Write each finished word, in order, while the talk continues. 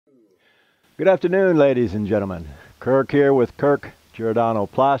Good afternoon, ladies and gentlemen. Kirk here with Kirk Giordano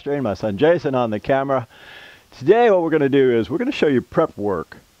Plastering, my son Jason on the camera. Today what we're going to do is we're going to show you prep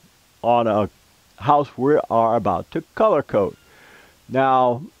work on a house we are about to color coat.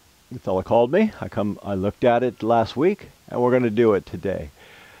 Now, the fella called me. I looked at it last week and we're going to do it today.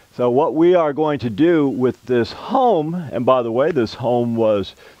 So what we are going to do with this home, and by the way, this home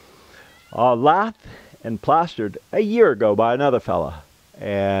was lathed and plastered a year ago by another fella.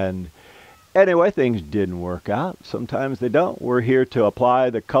 And anyway, things didn't work out. Sometimes they don't. We're here to apply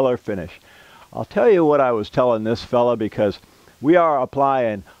the color finish. I'll tell you what I was telling this fella, because we are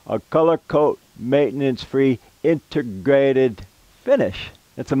applying a color coat maintenance-free integrated finish.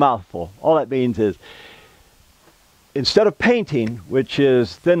 It's a mouthful. All that means is instead of painting, which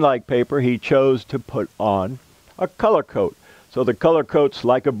is thin like paper, he chose to put on a color coat. So the color coat's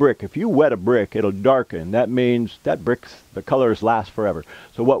like a brick. If you wet a brick, it'll darken. That means that the colors last forever.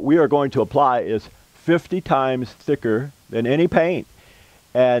 So what we are going to apply is 50 times thicker than any paint.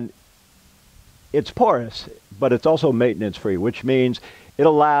 And it's porous, but it's also maintenance free, which means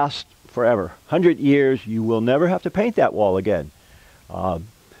it'll last forever. 100 years, you will never have to paint that wall again.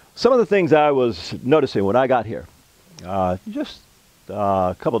 Some of the things I was noticing when I got here, just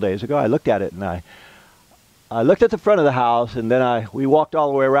a couple days ago, I looked at it and I looked at the front of the house, and then we walked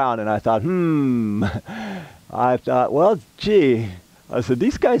all the way around, and I thought, well, gee, I said,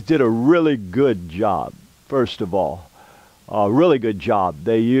 these guys did a really good job, first of all. A really good job.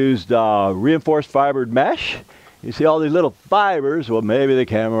 They used reinforced fibered mesh. You see all these little fibers. Well, maybe the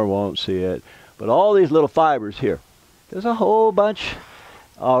camera won't see it, but all these little fibers here. There's a whole bunch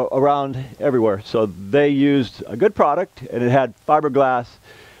around everywhere. So they used a good product, and it had fiberglass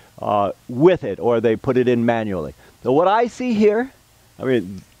with it, or they put it in manually. So what I see here, I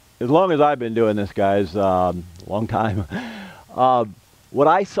mean, as long as I've been doing this, guys, long time, what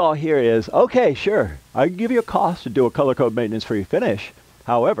I saw here is, okay, sure, I can give you a cost to do a color coat maintenance-free finish.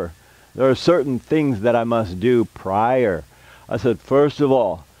 However, there are certain things that I must do prior. I said, first of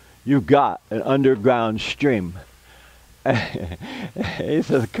all, you've got an underground stream. He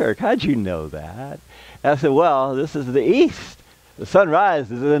says, Kirk, how'd you know that? And I said, well, this is the east. The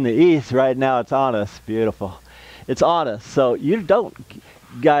sunrise is in the east right now. It's on us. Beautiful. It's on us. So you don't,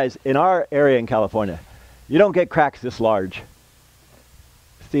 guys, in our area in California, you don't get cracks this large.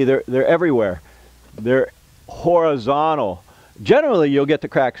 See, they're everywhere. They're horizontal. Generally, you'll get the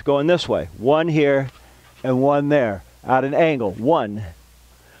cracks going this way. One here and one there at an angle. One.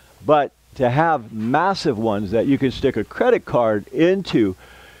 But to have massive ones that you can stick a credit card into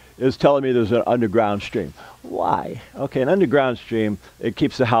is telling me there's an underground stream. Why? Okay, an underground stream, it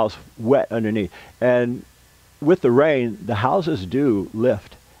keeps the house wet underneath. And with the rain, the houses do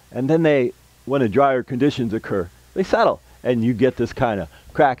lift. And then when the drier conditions occur, they settle. And you get this kind of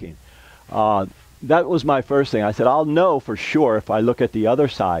cracking. That was my first thing. I said, I'll know for sure if I look at the other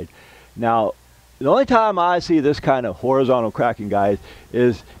side. Now, the only time I see this kind of horizontal cracking, guys,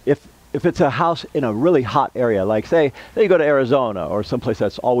 is if it's a house in a really hot area, like say you go to Arizona or someplace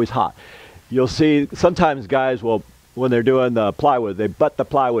that's always hot. You'll see sometimes guys will, when they're doing the plywood, they butt the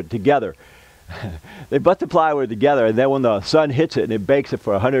plywood together. They butt the plywood together, and then when the sun hits it and it bakes it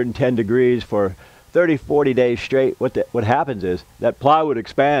for 110 degrees for 30, 40 days straight, what happens is that plywood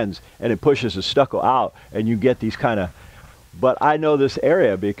expands and it pushes the stucco out, and you get these kind of. But I know this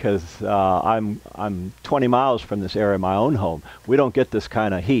area because I'm 20 miles from this area, my own home. We don't get this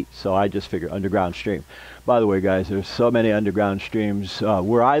kind of heat, so I just figure underground stream. By the way, guys, there's so many underground streams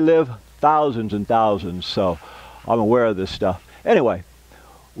where I live, thousands and thousands, so I'm aware of this stuff. Anyway,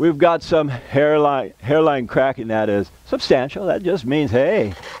 we've got some hairline cracking that is substantial. That just means,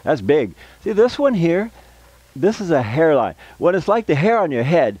 hey, that's big. See this one here? This is a hairline. When it's like the hair on your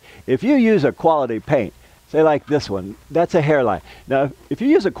head, if you use a quality paint, say like this one, that's a hairline. Now, if you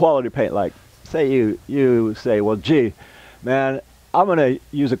use a quality paint, like say you say, well, gee, man, I'm going to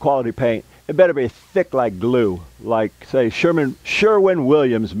use a quality paint. It better be thick like glue, like say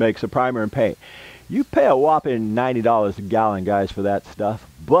Sherwin-Williams makes a primer and paint. You pay a whopping $90 a gallon, guys, for that stuff,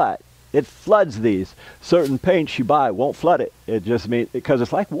 but it floods these. Certain paints you buy won't flood it. It just means, because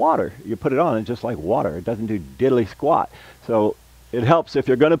it's like water. You put it on, it's just like water. It doesn't do diddly squat. So it helps if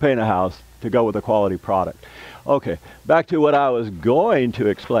you're going to paint a house to go with a quality product. Okay, back to what I was going to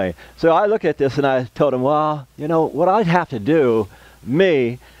explain. So I look at this and I told him, well, you know, what I'd have to do,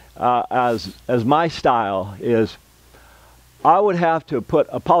 as my style is, I would have to put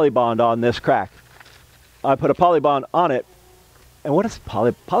a polybond on this crack. I put a polybond on it, and what is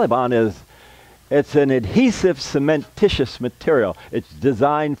polybond is, it's an adhesive cementitious material. It's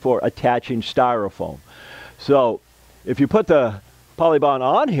designed for attaching styrofoam. So if you put the polybond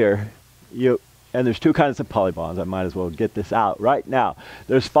on here, and there's two kinds of polybonds. I might as well get this out right now.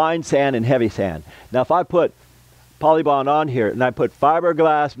 There's fine sand and heavy sand. Now if I put polybond on here and I put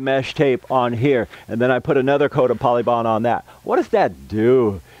fiberglass mesh tape on here and then I put another coat of polybond on that, what does that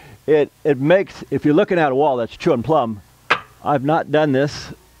do? It makes, if you're looking at a wall that's chewing plum, I've not done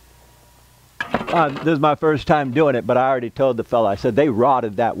this. This is my first time doing it, but I already told the fella, I said they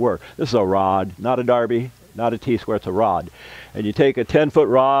rodded that work. This is a rod, not a Darby, not a T-square, it's a rod. And you take a 10-foot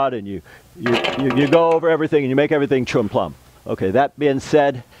rod and you go over everything and you make everything trim plumb. Okay, that being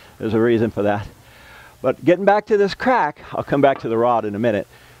said, there's a reason for that. But getting back to this crack, I'll come back to the rod in a minute.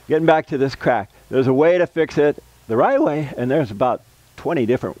 Getting back to this crack, there's a way to fix it the right way, and there's about 20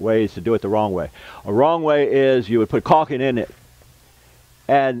 different ways to do it the wrong way. A wrong way is you would put caulking in it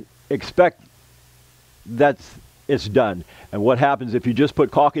and expect it's done. And what happens if you just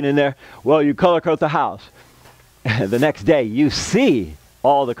put caulking in there? Well, you color coat the house. The next day you see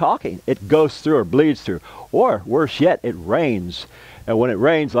all the caulking. It goes through or bleeds through. Or worse yet, it rains. And when it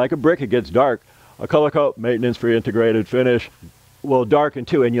rains, like a brick, it gets dark. A color coat, maintenance-free integrated finish, will darken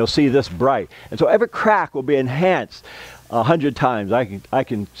too, and you'll see this bright. And so every crack will be enhanced 100 times. I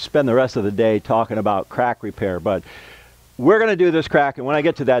can spend the rest of the day talking about crack repair, but we're going to do this crack, and when I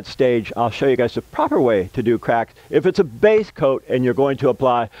get to that stage, I'll show you guys the proper way to do cracks. If it's a base coat and you're going to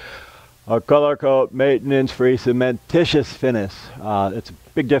apply a color coat, maintenance-free cementitious finish. It's a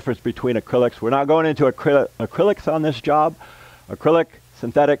big difference between acrylics. We're not going into acrylics on this job. Acrylic,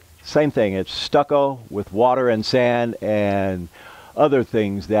 synthetic, same thing. It's stucco with water and sand and other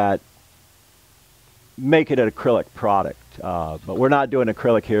things that make it an acrylic product. But we're not doing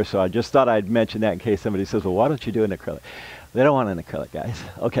acrylic here, so I just thought I'd mention that in case somebody says, well, why don't you do an acrylic? They don't want an acrylic, guys.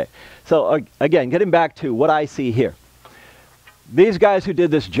 Okay, so again, getting back to what I see here. These guys who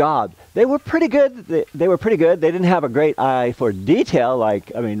did this job, they were pretty good. They were pretty good. They didn't have a great eye for detail.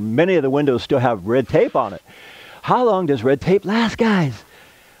 Like, I mean, many of the windows still have red tape on it. How long does red tape last, guys?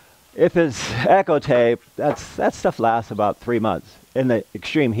 If it's Echo tape, that stuff lasts about 3 months in the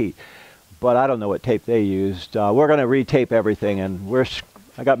extreme heat. But I don't know what tape they used. We're going to retape everything, and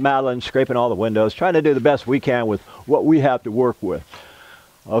I got Madeline scraping all the windows, trying to do the best we can with what we have to work with.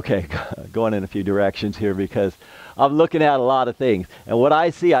 Okay, going in a few directions here because I'm looking at a lot of things. And what I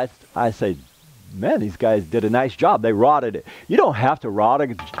see, I say, man, these guys did a nice job. They rodded it. You don't have to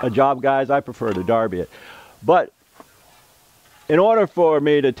rod a job, guys. I prefer to Darby it. But in order for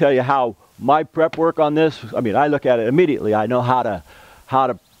me to tell you how my prep work on this, I mean, I look at it immediately. I know how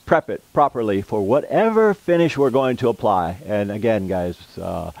to prep it properly for whatever finish we're going to apply. And again, guys,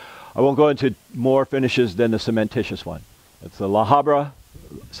 I won't go into more finishes than the cementitious one. It's the La Habra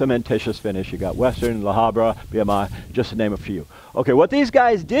cementitious finish. You got Western, La Habra, BMI, just to name a few. Okay, what these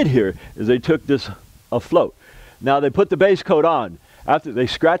guys did here is they took this afloat. Now they put the base coat on. After they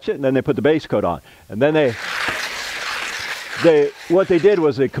scratch it, and then they put the base coat on. And then what they did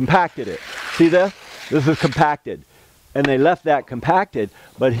was they compacted it. See this? This is compacted. And they left that compacted,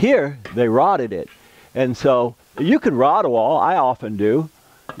 but here they rodded it. And so you can rod a wall, I often do.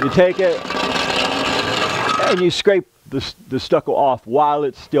 You take it and you scrape the stucco off while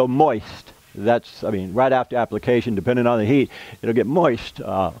it's still moist. That's, I mean, right after application, depending on the heat, it'll get moist.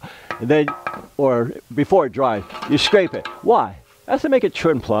 And then, or before it dries, you scrape it. Why? That's to make it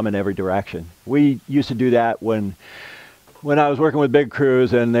trim plumb in every direction. We used to do that when I was working with big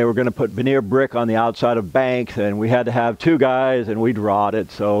crews and they were going to put veneer brick on the outside of banks, and we had to have 2 guys and we'd rod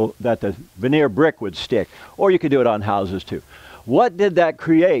it so that the veneer brick would stick. Or you could do it on houses too. What did that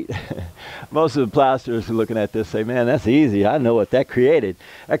create? Most of the plasterers who are looking at this say, man, that's easy. I know what that created.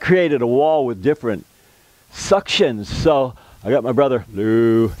 That created a wall with different suctions. So I got my brother,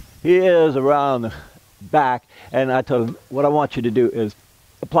 Lou. He is around the back, and I told him, what I want you to do is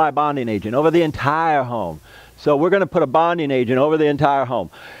apply bonding agent over the entire home. So we're going to put a bonding agent over the entire home.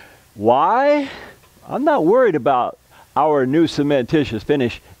 Why? I'm not worried about our new cementitious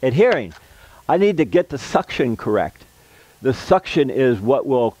finish adhering. I need to get the suction correct. The suction is what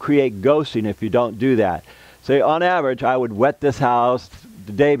will create ghosting if you don't do that. Say on average, I would wet this house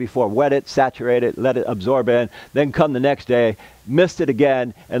the day before, wet it, saturate it, let it absorb in, then come the next day, mist it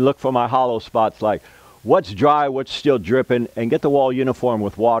again, and look for my hollow spots like what's dry, what's still dripping, and get the wall uniform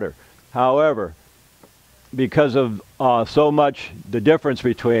with water. However, because of so much the difference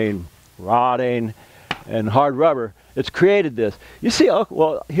between rodding and hard rubber, it's created this. You see,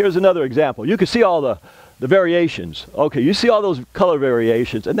 well, here's another example. You can see all the variations. Okay, you see all those color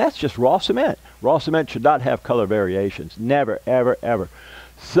variations, and that's just raw cement. Raw cement should not have color variations. Never, ever, ever.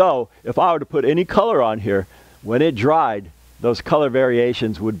 So if I were to put any color on here, when it dried, those color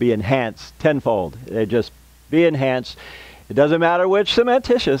variations would be enhanced tenfold. They'd just be enhanced. It doesn't matter which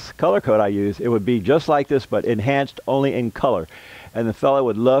cementitious color coat I use. It would be just like this, but enhanced only in color. And the fella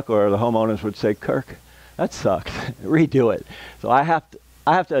would look, or the homeowners would say, Kirk, that sucks. Redo it. So I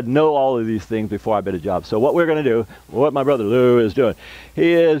have to know all of these things before I bid a job. So what we're going to do, what my brother Lou is doing,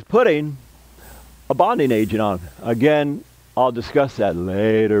 he is putting a bonding agent on. Again, I'll discuss that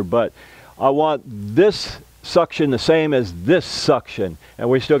later, but I want this suction the same as this suction, and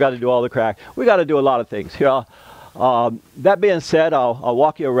we still got to do all the crack. We got to do a lot of things here. That being said, I'll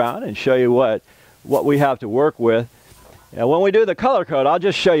walk you around and show you what we have to work with. And when we do the color coat, I'll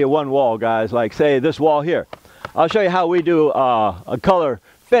just show you one wall, guys, like say this wall here. I'll show you how we do a color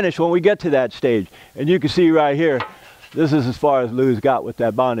finish when we get to that stage. And you can see right here, this is as far as Lou's got with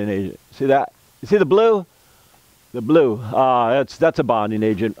that bonding agent. See that? You see the blue? The blue, that's a bonding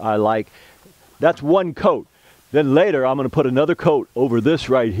agent I like. That's one coat. Then later I'm going to put another coat over this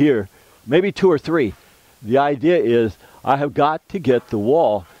right here, maybe 2 or 3. The idea is I have got to get the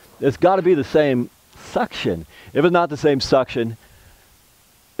wall. It's got to be the same suction. If it's not the same suction,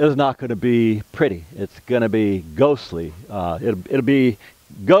 it's not going to be pretty. It's going to be ghostly. It'll be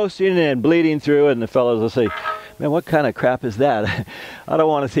ghosting and bleeding through, and the fellows will say, man, what kind of crap is that? I don't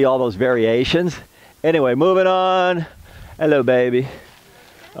want to see all those variations. Anyway, moving on. Hello, baby.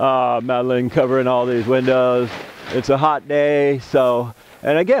 Madeline covering all these windows. It's a hot day, so,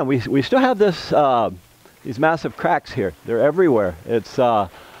 and again, we still have this, these massive cracks here. They're everywhere. It's a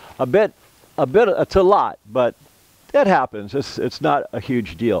bit, it's a lot, but it happens. It's not a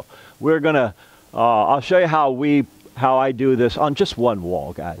huge deal. We're gonna, I'll show you how I do this on just one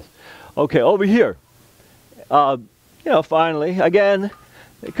wall, guys. Okay, over here. You know, finally, again,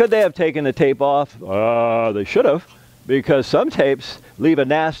 could they have taken the tape off? They should have, because some tapes leave a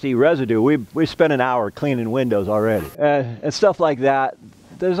nasty residue. We spent an hour cleaning windows already, and stuff like that.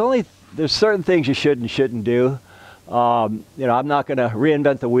 There's certain things you should and shouldn't do. You know, I'm not going to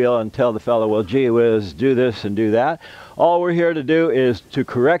reinvent the wheel and tell the fellow, well, gee whiz, do this and do that. All we're here to do is to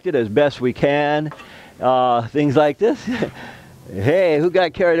correct it as best we can. Things like this. Hey, who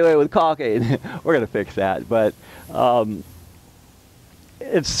got carried away with caulking? We're going to fix that, but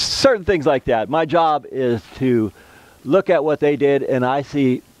it's certain things like that. My job is to look at what they did, and I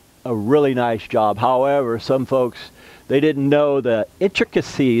see a really nice job. However, some folks, they didn't know the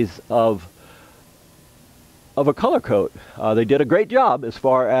intricacies of a color coat. They did a great job as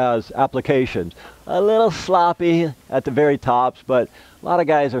far as applications. A little sloppy at the very tops, but a lot of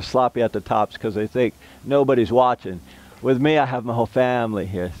guys are sloppy at the tops because they think nobody's watching. With me, I have my whole family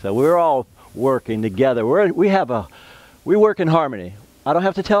here, so we're all working together. We work in harmony. I don't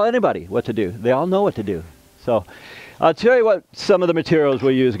have to tell anybody what to do. They all know what to do. So I'll tell you what some of the materials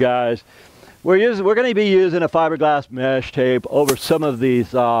we use, guys. We're going to be using a fiberglass mesh tape over some of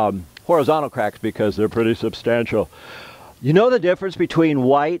these horizontal cracks because they're pretty substantial. You know the difference between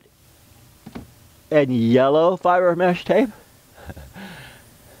white and yellow fiber mesh tape?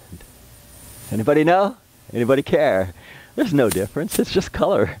 Anybody know? Anybody care? There's no difference. It's just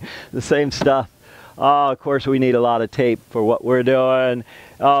color. The same stuff. Of course, we need a lot of tape for what we're doing.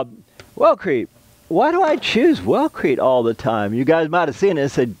 Wellcrete. Why do I choose Wellcrete all the time? You guys might have seen it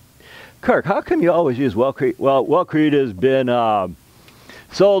and said, Kirk, how come you always use Wellcrete? Well, Wellcrete has been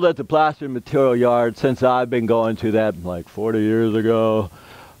sold at the plaster material yard since I've been going to that like 40 years ago.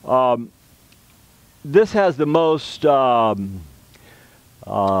 This has the most,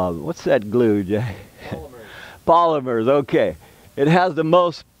 what's that glue, Jay? Polymers. Polymers, okay. It has the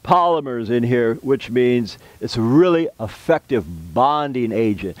most polymers in here, which means it's a really effective bonding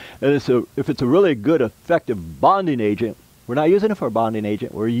agent. And if it's a really good effective bonding agent, we're not using it for a bonding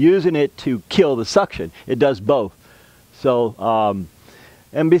agent, we're using it to kill the suction. It does both. So,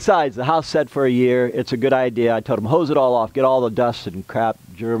 and besides, the house set for a year, it's a good idea. I told him, hose it all off, get all the dust and crap,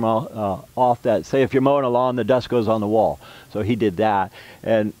 germ off that. Say if you're mowing a lawn, the dust goes on the wall. So he did that.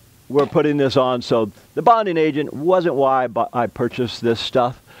 And we're putting this on, so the bonding agent wasn't why I purchased this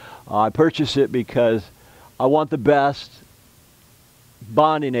stuff. I purchased it because I want the best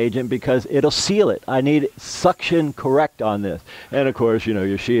bonding agent because it'll seal it. I need suction correct on this. And of course, you know,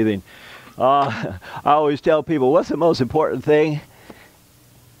 your sheathing. I always tell people, what's the most important thing?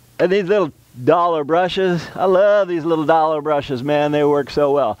 And these little dollar brushes, I love these little dollar brushes, man, they work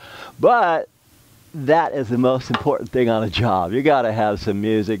so well. But that is the most important thing on a job. You gotta have some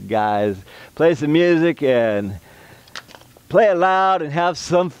music, guys. Play some music and play it loud and have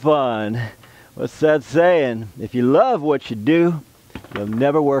some fun. What's that saying? If you love what you do, you'll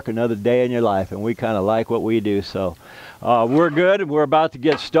never work another day in your life. And we kind of like what we do, so we're good. We're about to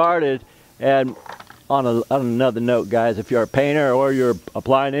get started. And on another note, guys, if you're a painter or you're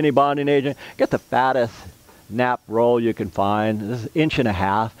applying any bonding agent, get the fattest nap roll you can find. This is 1.5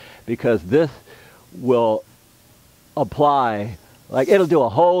 inches because this will apply, like it'll do a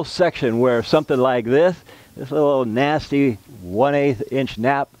whole section where something like this little nasty 1/8 inch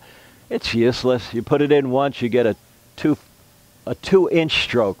nap, it's useless. You put it in once, you get a 2-inch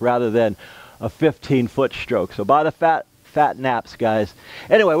stroke rather than a 15-foot stroke. So buy the fat naps, guys.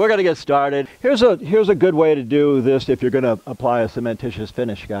 Anyway, we're going to get started. Here's a good way to do this if you're going to apply a cementitious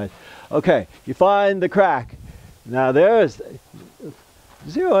finish, guys. Okay, you find the crack. Now there's,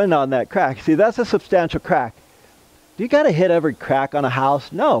 zero in on that crack. See, that's a substantial crack. Do you got to hit every crack on a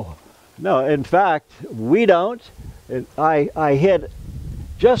house? No. No, in fact, we don't. I hit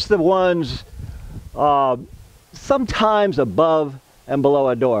just the ones sometimes above and below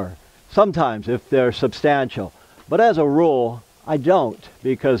a door. Sometimes if they're substantial. But as a rule, I don't,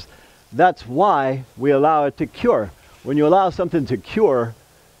 because that's why we allow it to cure. When you allow something to cure,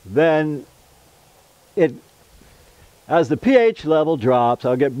 then as the pH level drops,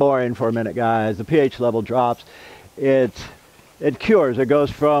 I'll get boring for a minute, guys. The pH level drops, it cures. It goes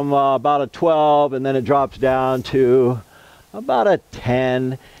from about a 12, and then it drops down to about a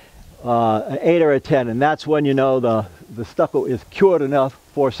 10, an 8 or a 10, and that's when you know the stucco is cured enough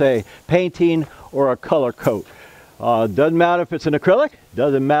for, say, painting or a color coat. Doesn't matter if it's an acrylic,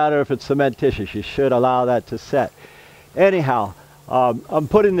 doesn't matter if it's cementitious. You should allow that to set. Anyhow, I'm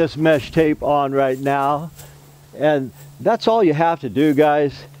putting this mesh tape on right now, and that's all you have to do,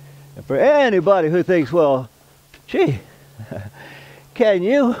 guys. And for anybody who thinks, well, gee, can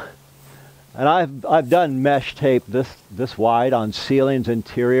you? And I've done mesh tape this wide on ceilings,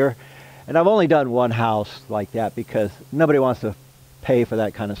 interior, and I've only done one house like that because nobody wants to pay for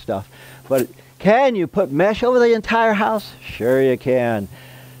that kind of stuff. But can you put mesh over the entire house? Sure you can.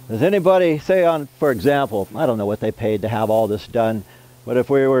 Does anybody say, for example, I don't know what they paid to have all this done, but if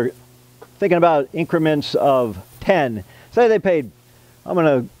we were thinking about increments of 10, say they paid, I'm going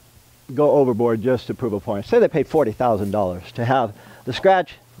to go overboard just to prove a point. Say they paid $40,000 to have the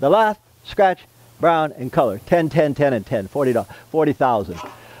scratch, the lath, scratch, brown, and color. 10, 10, 10, and 10.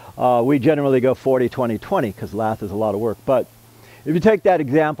 $40,000. We generally go 40, 20, 20 because lath is a lot of work. But if you take that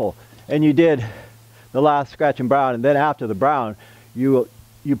example and you did the lath, scratch, and brown, and then after the brown, you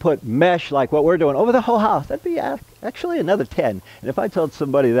put mesh like what we're doing over the whole house, that'd be actually another 10. And if I told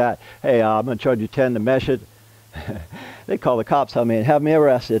somebody that, hey, I'm going to charge you 10 to mesh it, they'd call the cops on me and have me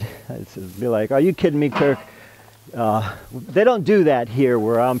arrested. It'd be like, are you kidding me, Kirk? They don't do that here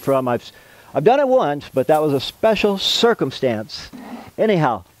where I'm from. I've done it once, but that was a special circumstance.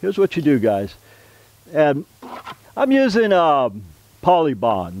 Anyhow, here's what you do, guys. And I'm using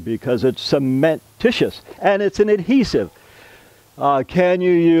Polybond because it's cementitious and it's an adhesive. Can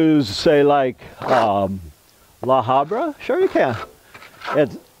you use, say, like La Habra? Sure you can.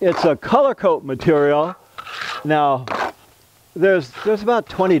 It's a color coat material. Now, there's about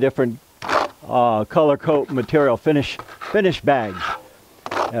 20 different color coat material finish bags,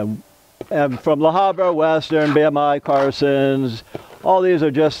 and from La Habra, Western, BMI, Carson's, all these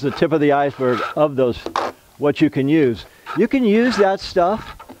are just the tip of the iceberg of those, what you can use. You can use that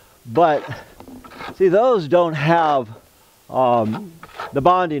stuff, but see, those don't have the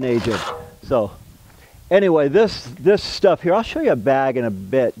bonding agent. So anyway, this stuff here, I'll show you a bag in a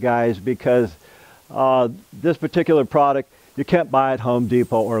bit, guys, because this particular product you can't buy at Home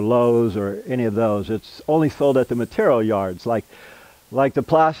Depot or Lowe's or any of those. It's only sold at the material yards, like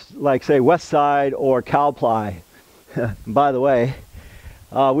say West Side or Calply. By the way,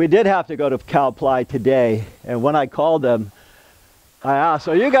 we did have to go to Calply today, and when I called them, I asked,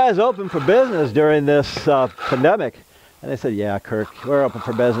 are you guys open for business during this pandemic? And they said, yeah, Kirk, we're open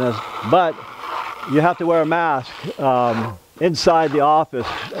for business, but you have to wear a mask inside the office,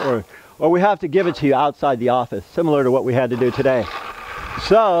 or we have to give it to you outside the office, similar to what we had to do today.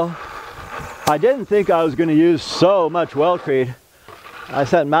 So I didn't think I was going to use so much Welcrete. I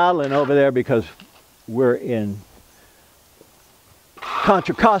sent Madeline over there because we're in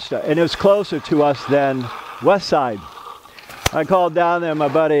Contra Costa, and it was closer to us than West Side. I called down there, my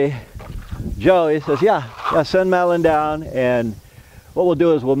buddy Joe, he says, yeah, send Madeline down, and what we'll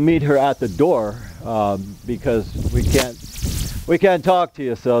do is we'll meet her at the door because we can't talk to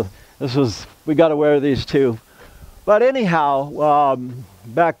you, so we got to wear these too. But anyhow,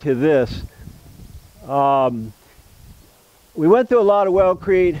 back to this. We went through a lot of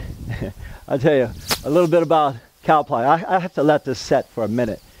Welcrete. I'll tell you a little bit about Calply. I have to let this set for a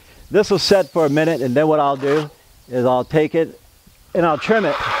minute. This will set for a minute, and then what I'll do is I'll take it and I'll trim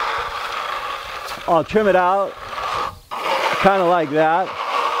it. I'll trim it out, kind of like that,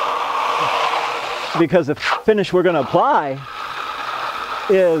 because the finish we're going to apply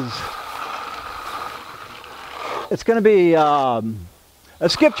is it's going to be a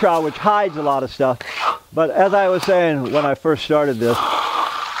Skip-trowel, which hides a lot of stuff. But as I was saying when I first started this,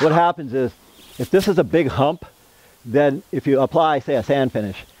 what happens is, if this is a big hump, then if you apply, say, a sand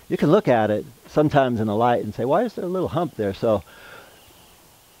finish, you can look at it sometimes in the light and say, why is there a little hump there? So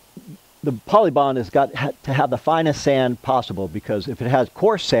the Polybond has got to have the finest sand possible, because if it has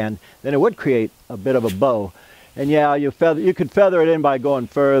coarse sand, then it would create a bit of a bow. And yeah, you could feather it in by going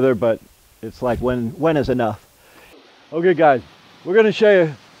further, but it's like when is enough. Okay guys, we're going to show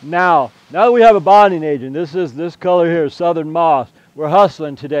you now that we have a bonding agent. This color here is Southern Moss. We're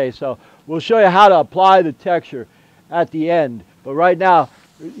hustling today, so we'll show you how to apply the texture at the end. But right now,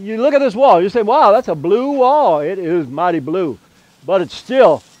 you look at this wall, you say, wow, that's a blue wall. It is mighty blue. But it's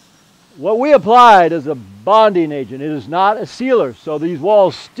still, what we applied is a bonding agent. It is not a sealer. So these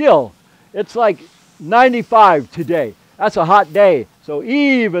walls still, it's like 95 today. That's a hot day. So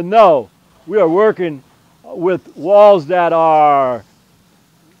even though we are working with walls that are,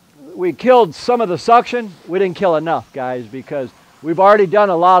 we killed some of the suction, we didn't kill enough, guys, because we've already done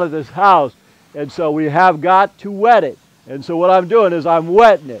a lot of this house. And so we have got to wet it. And so what I'm doing is I'm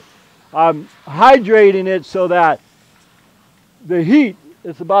wetting it. I'm hydrating it so that the heat,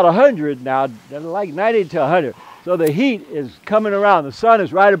 it's about 100 now, like 90 to 100. So the heat is coming around. The sun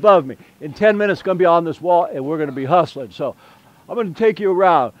is right above me. In 10 minutes, it's going to be on this wall, and we're going to be hustling. So I'm going to take you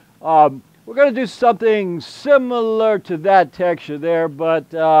around. We're going to do something similar to that texture there,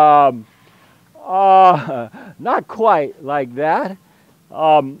 but not quite like that.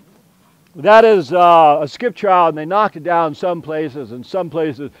 That is a Skip-trowel, and they knocked it down some places, and some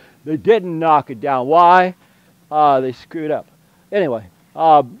places they didn't knock it down. Why? They screwed up. Anyway,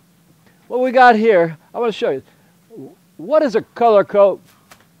 what we got here, I want to show you. What is a color coat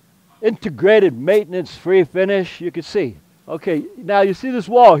integrated maintenance-free finish? You can see. Okay, now you see this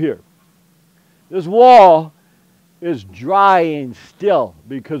wall here. This wall is drying still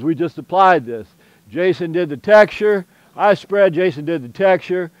because we just applied this. Jason did the texture. I spread, Jason did the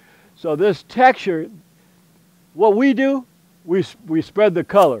texture. So this texture, what we do, we spread the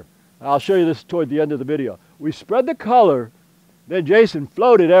color. I'll show you this toward the end of the video. We spread the color, then Jason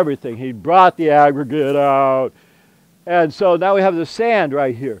floated everything. He brought the aggregate out. And so now we have the sand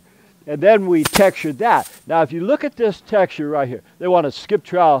right here. And then we textured that. Now if you look at this texture right here, they want a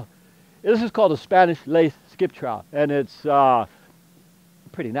Skip-trowel. This is called a Spanish lace Skip-trowel. And it's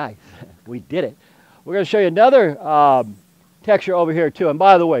pretty nice. We did it. We're going to show you another texture over here too. And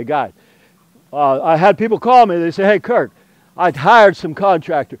by the way, guys, I had people call me. They say, hey, Kirk, I hired some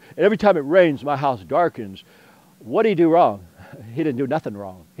contractor, and every time it rains, my house darkens. What did he do wrong? He didn't do nothing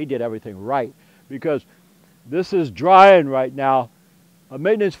wrong. He did everything right, because this is drying right now. A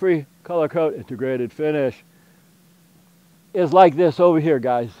maintenance-free color coat integrated finish is like this over here,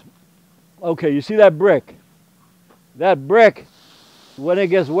 guys. Okay, you see that brick? That brick, when it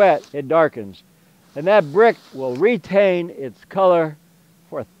gets wet, it darkens. And that brick will retain its color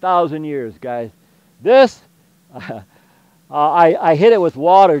for 1,000 years, guys. This, I hit it with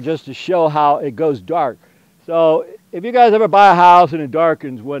water just to show how it goes dark. So if you guys ever buy a house and it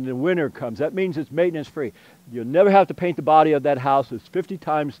darkens when the winter comes, that means it's maintenance free. You'll never have to paint the body of that house. It's 50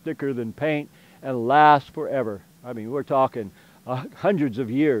 times thicker than paint and lasts forever. I mean, we're talking hundreds of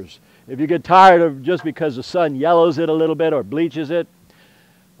years. If you get tired of just because the sun yellows it a little bit or bleaches it,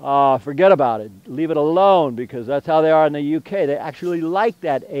 forget about it. Leave it alone, because that's how they are in the UK. They actually like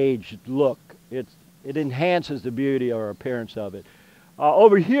that aged look. It enhances the beauty or appearance of it.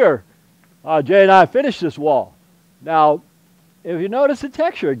 Over here, Jay and I finished this wall. Now, if you notice the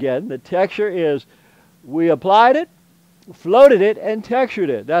texture again, the texture is we applied it, floated it, and textured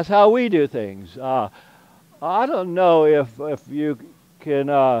it. That's how we do things. I don't know if you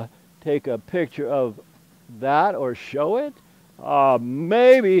can take a picture of that or show it.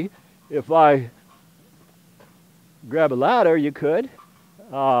 Maybe if I grab a ladder, you could.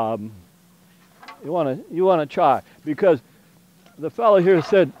 You want to try, because the fellow here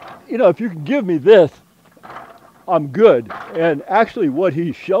said, you know, if you can give me this, I'm good. And actually, what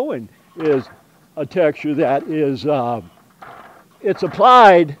he's showing is a texture that is it's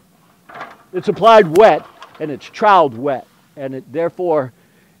applied wet, and it's troweled wet, and therefore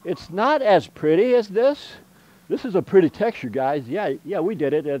it's not as pretty as this. This is a pretty texture, guys. Yeah, we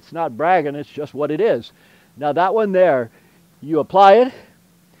did it. It's not bragging. It's just what it is. Now that one there, you apply it,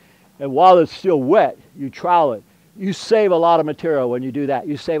 and while it's still wet, you trowel it. You save a lot of material when you do that.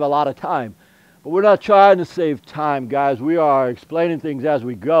 You save a lot of time. But we're not trying to save time, guys. We are explaining things as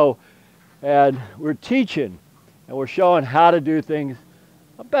we go, and we're teaching, and we're showing how to do things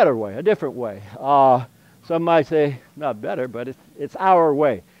a better way, a different way. Some might say not better, but it's our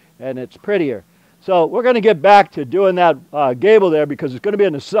way, and it's prettier. So we're going to get back to doing that gable there because it's going to be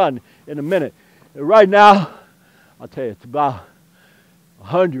in the sun in a minute. And right now, I'll tell you, it's about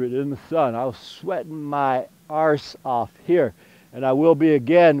 100 in the sun. I was sweating my arse off here, and I will be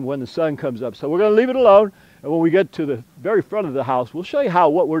again when the sun comes up. So we're going to leave it alone, and when we get to the very front of the house, we'll show you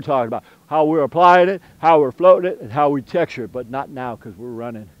what we're talking about, how we're applying it, how we're floating it, and how we texture it, but not now because we're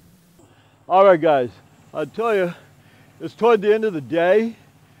running. All right, guys, I'll tell you, it's toward the end of the day.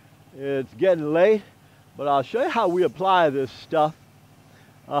 It's getting late, but I'll show you how we apply this stuff.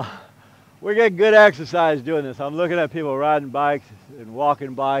 We're getting good exercise doing this. I'm looking at people riding bikes and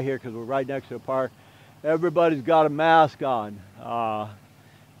walking by here because we're right next to a park. Everybody's got a mask on.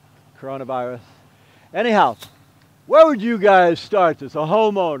 Coronavirus. Anyhow, where would you guys start this? A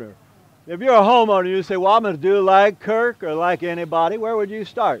homeowner. If you're a homeowner, you say, well, I'm going to do like Kirk or like anybody. Where would you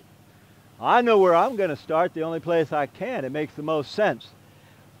start? I know where I'm going to start, the only place I can. It makes the most sense.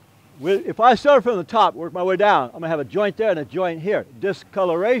 If I start from the top, work my way down, I'm going to have a joint there and a joint here.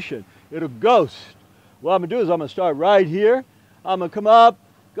 Discoloration. It'll ghost. What I'm going to do is I'm going to start right here. I'm going to come up,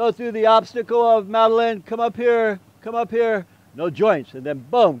 go through the obstacle of Madeline, come up here, no joints, and then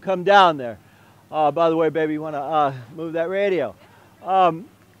boom, come down there. By the way, baby, you want to move that radio.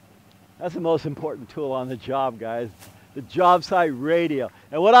 That's the most important tool on the job, guys. The job site radio.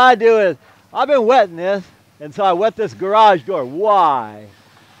 And what I do is, I've been wetting this, and so I wet this garage door. Why?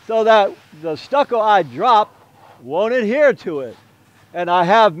 So that the stucco I drop won't adhere to it. And I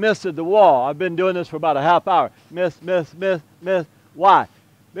have misted the wall. I've been doing this for about a half hour. Miss. Why?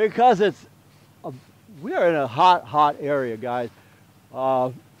 Because we are in a hot area, guys.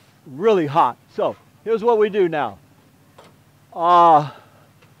 Really hot. So here's what we do now. I'm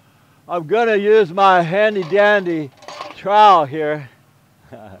going to use my handy dandy trowel here.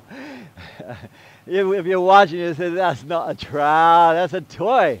 If you're watching, you say, that's not a trowel, that's a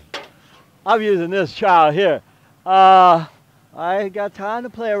toy. I'm using this trowel here. I ain't got time to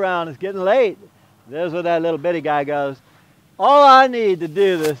play around. It's getting late. There's where that little bitty guy goes. All I need to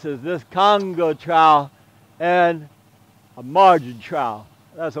do this is this Congo trowel and a margin trowel.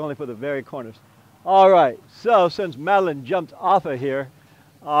 That's only for the very corners. All right, so since Madeline jumped off of here,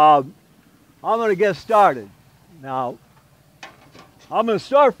 I'm going to get started. Now, I'm going to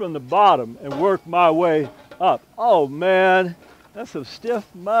start from the bottom and work my way up. Oh man, that's some stiff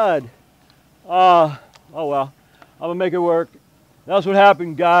mud. Oh well, I'm going to make it work. That's what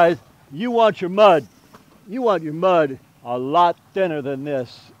happened, guys. You want your mud a lot thinner than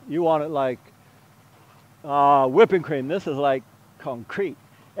this. You want it like whipping cream. This is like concrete.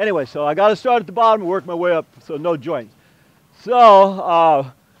 Anyway, so I got to start at the bottom and work my way up, so no joints.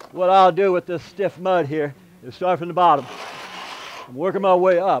 So what I'll do with this stiff mud here is start from the bottom. I'm working my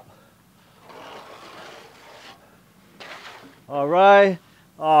way up. All right.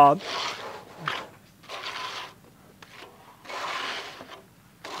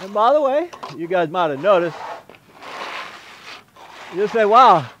 And by the way, you guys might have noticed, you say,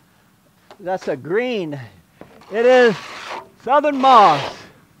 wow, that's a green. It is southern moss.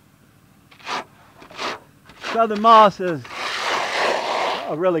 Southern moss is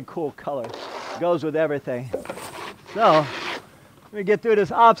a really cool color. Goes with everything. So, let me get through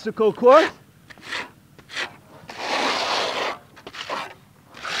this obstacle course.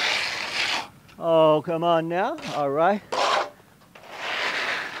 Oh, come on now. All right.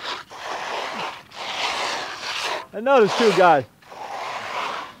 And notice too, guys,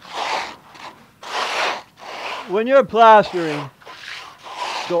 when you're plastering,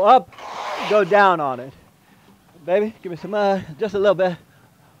 go up, go down on it. Baby, give me some mud, just a little bit.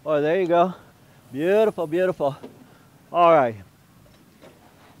 Oh, there you go. Beautiful, beautiful. All right.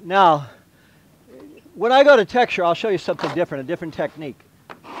 Now, when I go to texture, I'll show you something different, a different technique.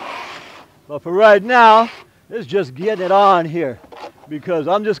 But for right now, it's just getting it on here, because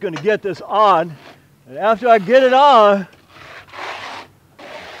I'm just going to get this on, and after I get it on,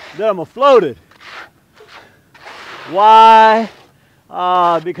 then I'm going to float it. Why?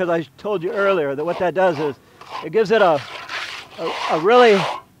 Because I told you earlier that what that does is it gives it a really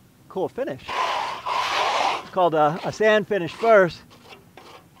cool finish. It's called a sand finish first.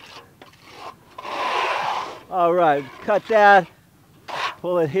 All right, cut that,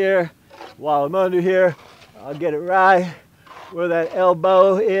 pull it here. While I'm under here, I'll get it right where that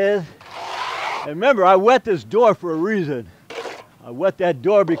elbow is. And remember, I wet this door for a reason. I wet that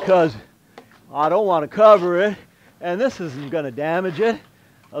door because I don't want to cover it, and this isn't going to damage it.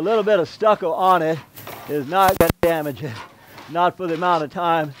 A little bit of stucco on it is not going to damage it. Not for the amount of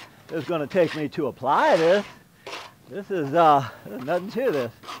time it's going to take me to apply this. There's nothing to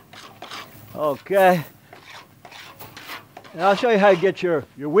this. Okay. And I'll show you how to get your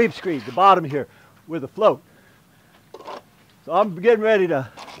weep screed, the bottom here. with a float. So I'm getting ready to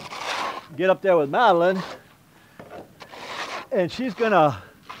get up there with Madeline, and she's gonna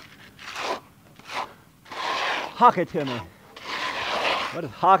hock it to me. What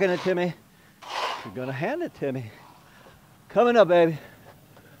is hocking it to me? She's gonna hand it to me. Coming up, baby.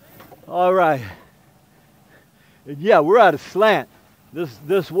 All right. And yeah, we're at a slant.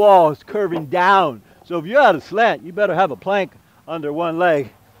 This wall is curving down. So if you're at a slant, you better have a plank under one leg.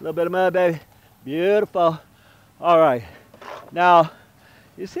 A little bit of mud, baby. Beautiful. All right. Now,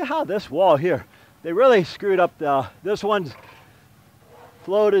 you see how this wall here, they really screwed up this one's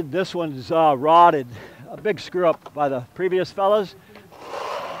floated, this one's rotted. A big screw up by the previous fellas.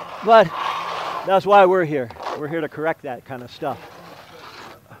 But that's why we're here. We're here to correct that kind of stuff.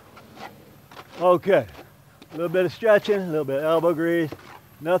 Okay. A little bit of stretching, a little bit of elbow grease,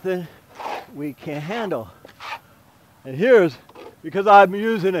 nothing we can't handle. And here's, because I'm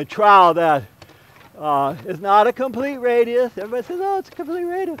using a trowel that is not a complete radius. Everybody says, oh, it's a complete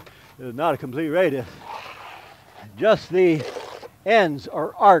radius. It's not a complete radius. Just the ends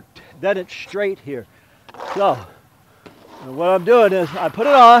are arced, then it's straight here. So, and what I'm doing is I put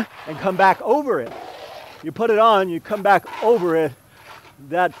it on and come back over it. You put it on, you come back over it.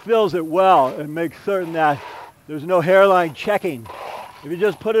 That fills it well and makes certain that there's no hairline checking. If you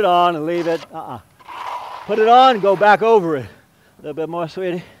just put it on and leave it, Put it on, go back over it. A little bit more,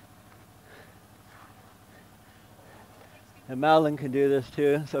 sweetie. And Madeline can do this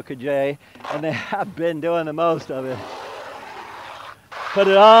too, so could Jay. And they have been doing the most of it. Put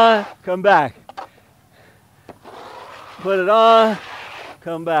it on, come back. Put it on,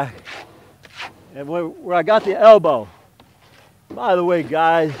 come back. And where I got the elbow. By the way,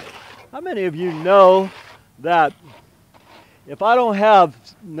 guys, how many of you know that if I don't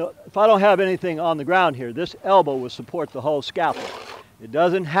have anything on the ground here, this elbow will support the whole scaffold. It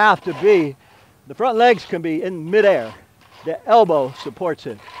doesn't have to be, the front legs can be in midair. The elbow supports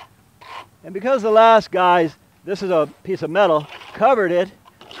it. And because the last guys, this is a piece of metal, covered it,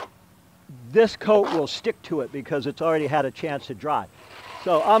 this coat will stick to it because it's already had a chance to dry.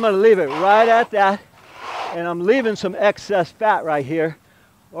 So I'm going to leave it right at that, and I'm leaving some excess fat right here,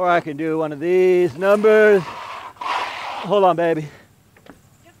 or I can do one of these numbers. Hold on, baby.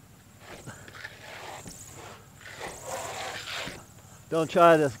 Don't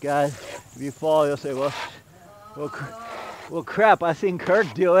try this, guys. If you fall, you'll say, well, crap, I seen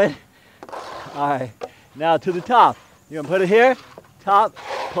Kirk do it. All right, now to the top. You're gonna put it here, top,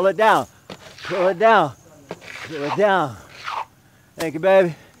 pull it down, pull it down, pull it down. Thank you,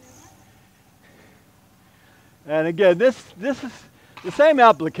 baby. And again, this is the same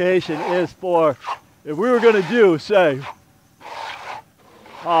application is for if we were gonna do, say,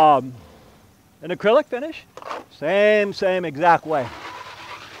 an acrylic finish, same exact way.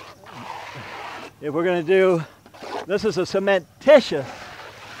 If we're gonna do, this is a cementitious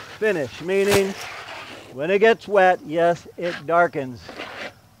finish, meaning when it gets wet, yes, it darkens.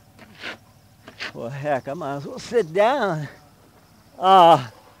 Well, heck, I might as well sit down.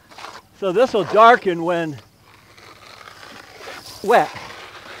 So this will darken when wet,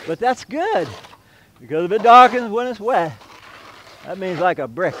 but that's good because if it darkens when it's wet, that means like a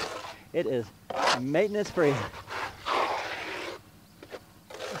brick. It is maintenance free.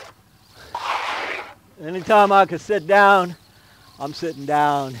 Anytime I can sit down, I'm sitting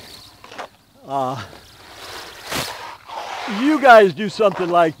down. You guys do something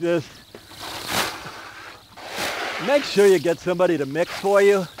like this. Make sure you get somebody to mix for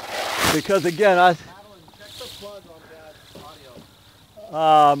you, because again, Madeline, check the plug on Dad's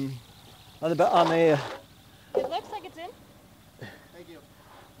audio. It looks like it's in. Thank you.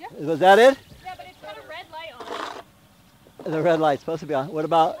 Yeah. Was that it? Yeah, but it's got a red light on it. The red light's supposed to be on. What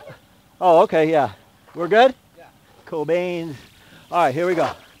about? Oh, okay, yeah. We're good? Yeah. Cool beans. All right, here we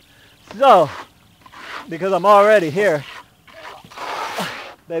go. So, because I'm already here,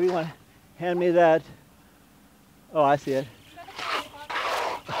 baby, you want to hand me that? Oh, I see it.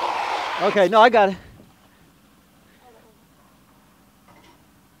 Okay, no, I got it.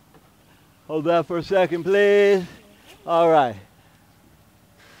 Hold that for a second, please. All right.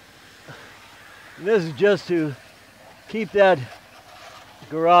 And this is just to keep that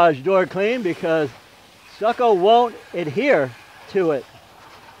garage door clean, because stucco won't adhere to it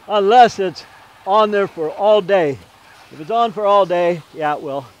unless it's on there for all day. If it's on for all day, yeah, it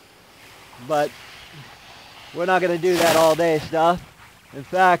will. But we're not going to do that all day stuff. In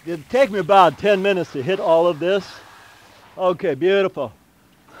fact, it'd take me about 10 minutes to hit all of this. Okay, beautiful.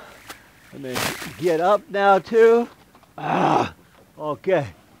 Let me get up now too. Okay.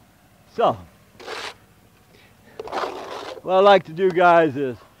 So, what I like to do, guys,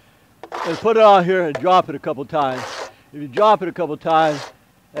 is is put it on here and drop it a couple times. If you drop it a couple times,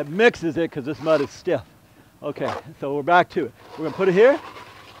 it mixes it because this mud is stiff. Okay, so we're back to it. We're gonna put it here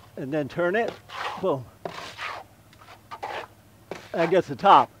and then turn it, boom. That gets the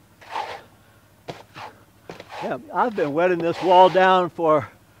top. Yeah, I've been wetting this wall down for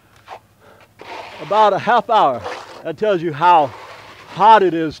about a half hour. That tells you how hot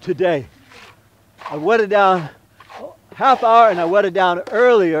it is today. I wet it down half hour and I wet it down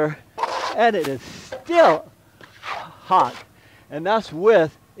earlier and it is still hot. And that's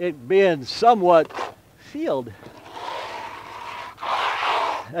with it being somewhat sealed.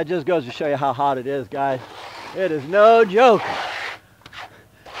 That just goes to show you how hot it is, guys. It is no joke.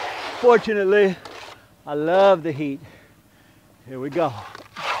 Fortunately, I love the heat. Here we go.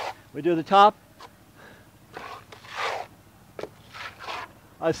 We do the top.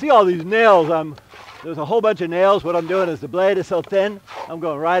 I see all these nails. There's a whole bunch of nails. What I'm doing is the blade is so thin, I'm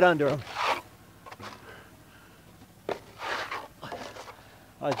going right under them.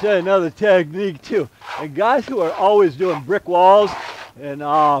 I'll tell you another technique too. And guys who are always doing brick walls, and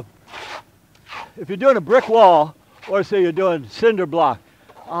if you're doing a brick wall, or say you're doing cinder block,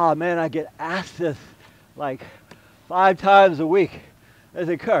 oh man, I get asked this like 5 times a week. They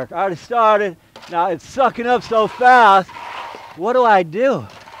say, Kirk, I already started. Now it's sucking up so fast. What do I do?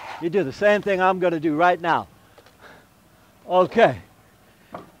 You do the same thing I'm going to do right now. Okay.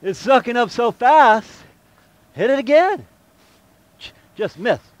 It's sucking up so fast. Hit it again. Just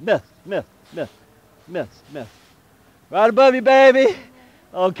miss, miss, miss, miss, miss, miss. Right above you, baby.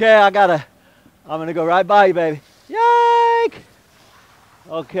 Okay, I'm going to go right by you, baby. Yike!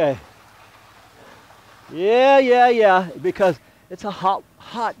 Okay. Yeah. Because it's a hot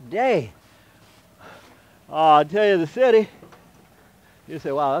day. I'll tell you, the city, you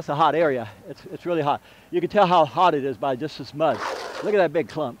say, wow, that's a hot area. It's really hot. You can tell how hot it is by just this mud. Look at that big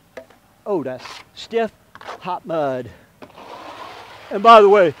clump. Oh, that's stiff, hot mud. And by the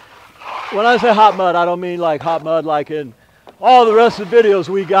way, when I say hot mud, I don't mean like hot mud like in all the rest of the videos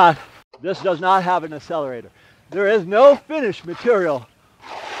we got. This does not have an accelerator. There is no finished material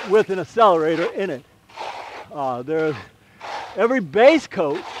with an accelerator in it. There's every base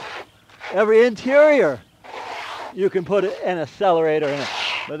coat, every interior, you can put an accelerator in it.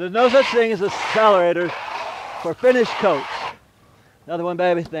 But there's no such thing as accelerators for finished coats. Another one,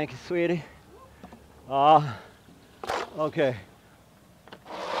 baby. Thank you, sweetie. Okay.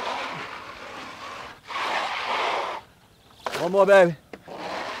 One more, baby.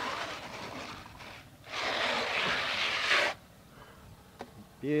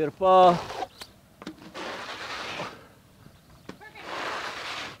 Beautiful.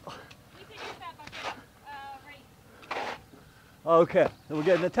 Okay, so we're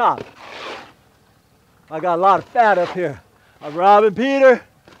getting the top. I got a lot of fat up here. I'm robbing Peter,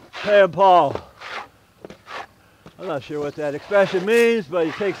 paying Paul. I'm not sure what that expression means, but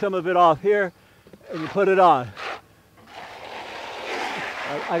you take some of it off here and you put it on.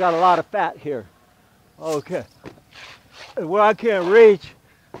 I got a lot of fat here. Okay. And where I can't reach,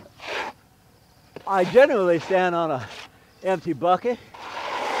 I generally stand on an empty bucket.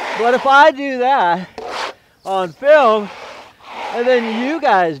 But if I do that on film, and then you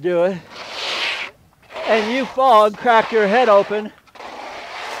guys do it, and you fall and crack your head open,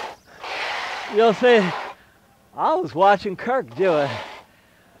 you'll say, I was watching Kirk do it.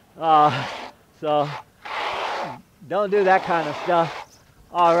 So don't do that kind of stuff.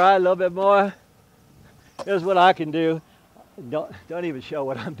 All right, a little bit more. Here's what I can do. Don't even show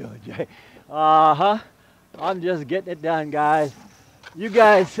what I'm doing, Jay. I'm just getting it done, guys. You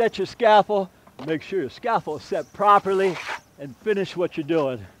guys set your scaffold. Make sure your scaffold is set properly and finish what you're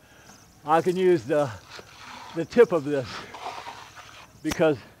doing. I can use the tip of this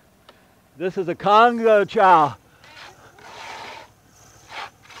because this is a Congo trowel.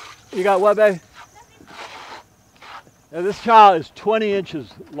 You got what, babe? Now this trowel is 20 inches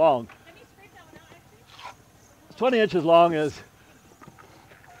long. 20 inches long is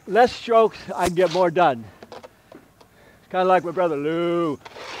less strokes, I can get more done. It's kind of like my brother Lou.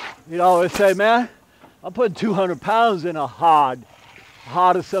 He'd always say, man, I'm putting 200 pounds in a hod. A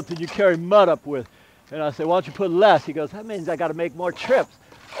hod is something you carry mud up with. And I say, why don't you put less? He goes, that means I got to make more trips.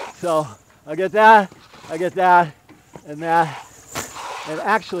 So I get that, and that. And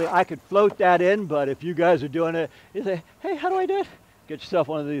actually, I could float that in, but if you guys are doing it, you say, hey, how do I do it? Get yourself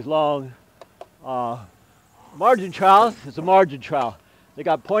one of these long margin trowels. It's a margin trowel. They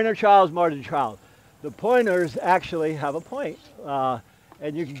got pointer trowels, margin trowels. The pointers actually have a point,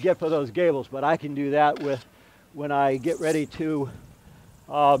 and you can get for those gables, but I can do that with when I get ready to,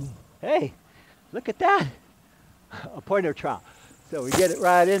 hey, look at that, a pointer trowel. So we get it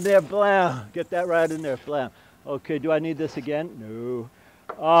right in there, blam. Get that right in there, blam. Okay, do I need this again?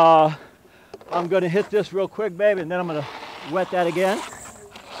 No. I'm gonna hit this real quick, baby, and then I'm gonna wet that again.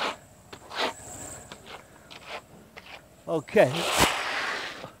 Okay.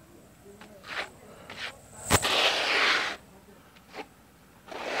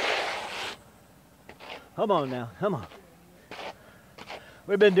 Come on now, come on.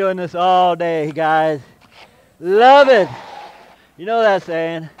 We've been doing this all day, guys. Love it. You know that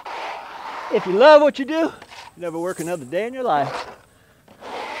saying, if you love what you do, you never work another day in your life.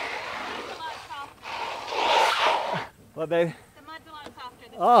 What, baby? The mud's a lot softer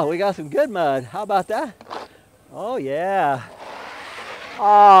this Oh, we got some good mud. How about that? Oh, yeah.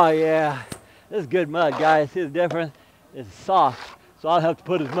 Oh, yeah. This is good mud, guys. See the difference? It's soft, so I don't have to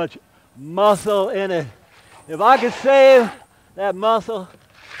put as much muscle in it. If I could save that muscle,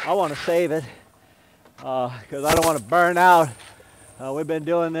 I want to save it because I don't want to burn out. We've been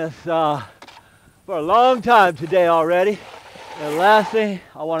doing this for a long time today already. The last thing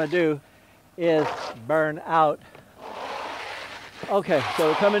I want to do is burn out. Okay, so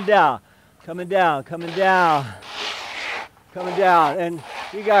we're coming down, coming down, coming down, coming down. And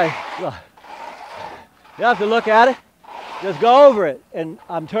you guys, look, you have to look at it. Just go over it. And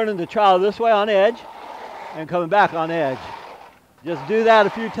I'm turning the trowel this way on edge and coming back on edge. Just do that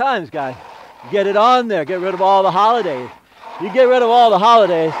a few times, guys. Get it on there. Get rid of all the holidays. You get rid of all the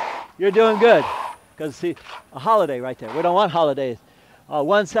holidays, you're doing good. Because see, a holiday right there. We don't want holidays.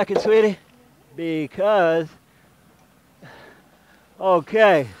 1 second, sweetie. Because,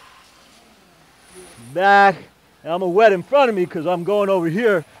 okay. Back. And I'm going to wet in front of me because I'm going over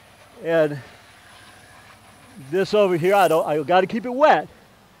here. And this over here, I got to keep it wet.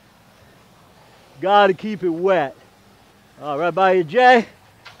 Got to keep it wet. Right by you, Jay.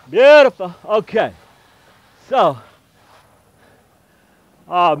 Beautiful. Okay. So,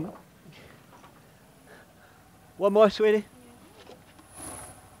 one more, sweetie.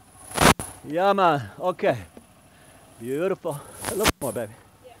 Yeah, man. Okay. Beautiful. A little more, baby.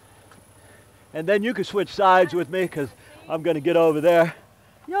 Yeah. And then you can switch sides with me because I'm going to get over there.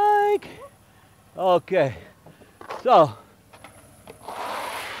 Yike. Okay. So,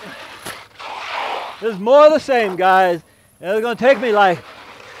 this is more of the same, guys. And it's going to take me like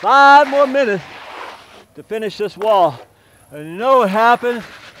 5 more minutes to finish this wall. And you know what happens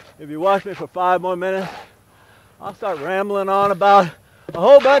if you watch me for 5 more minutes? I'll start rambling on about a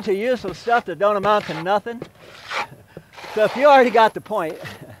whole bunch of useless stuff that don't amount to nothing. So if you already got the point,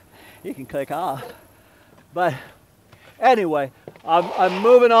 you can click off. But anyway, I'm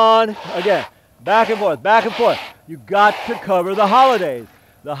moving on again. Back and forth, back and forth. You got to cover the holidays.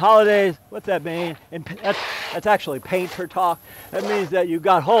 The holidays, what's that mean? And that's actually painter talk. That means that you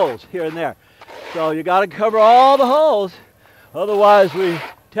got holes here and there. So you got to cover all the holes. Otherwise, we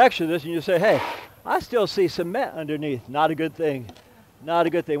texture this and you say, hey, I still see cement underneath. Not a good thing. Not a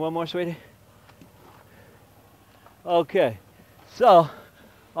good thing. One more, sweetie. Okay. So,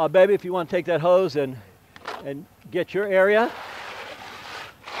 baby, if you want to take that hose and get your area.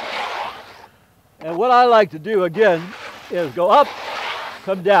 And what I like to do, again, is go up,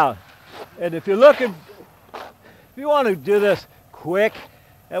 come down. And if you're looking, if you want to do this quick,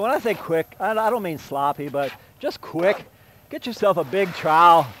 and when I say quick, I don't mean sloppy, but just quick, get yourself a big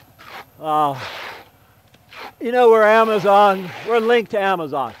trowel. You know, we're linked to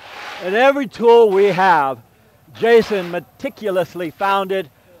Amazon. And every tool we have, Jason meticulously found it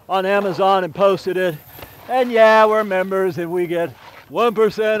on Amazon and posted it. And yeah, we're members and we get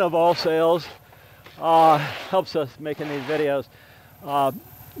 1% of all sales. Helps us making these videos.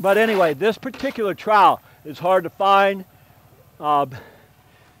 But anyway, this particular trowel is hard to find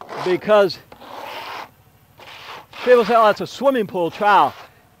because people say, oh, it's a swimming pool trowel.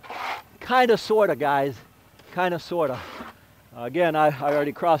 Kind of, sort of, guys. Kind of, sort of. Again, I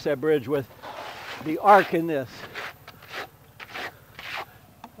already crossed that bridge with the arc in this.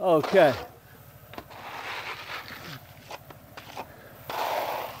 Okay.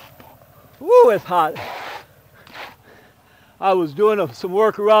 Woo, it's hot. I was doing some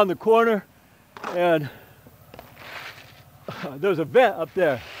work around the corner and there's a vent up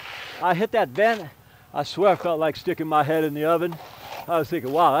there. I hit that vent. I swear I felt like sticking my head in the oven. I was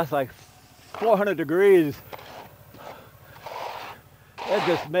thinking, wow, that's like 400 degrees. It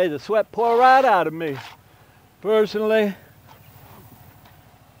just made the sweat pour right out of me. Personally,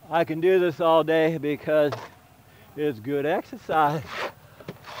 I can do this all day because it's good exercise.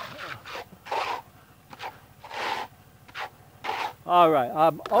 All right,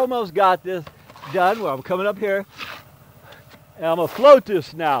 I've almost got this done. Well, I'm coming up here and I'm gonna float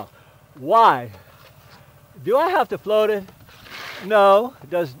this now. Why? Do I have to float it? No, it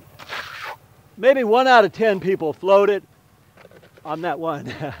does. Maybe 1 out of 10 people float it. I'm that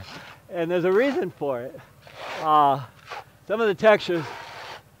one. And there's a reason for it. Some of the textures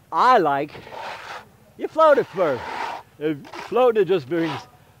I like, you float it first. If floating it just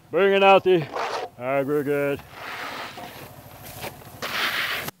bringing out the aggregate.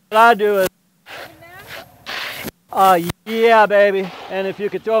 What I do is, yeah, baby. And if you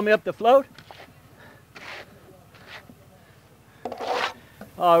could throw me up the float.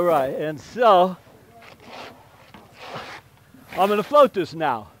 All right, and so I'm going to float this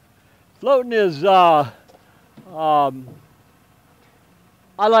now. Floating is, I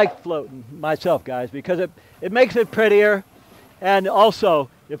like floating myself, guys, because it makes it prettier. And also,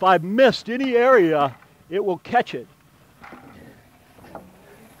 if I've missed any area, it will catch it.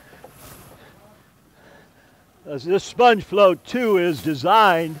 As this sponge float, too, is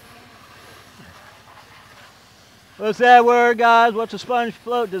designed. What's that word, guys? What's a sponge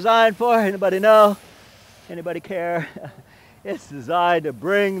float designed for? Anybody know? Anybody care? It's designed to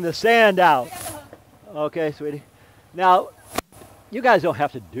bring the sand out. Okay, sweetie. Now, you guys don't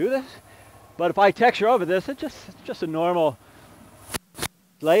have to do this, but if I texture over this, it's just a normal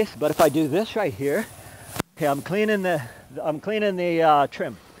lace. But if I do this right here, okay, I'm cleaning the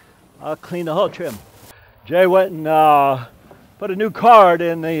trim. I'll clean the whole trim. Jay went and put a new card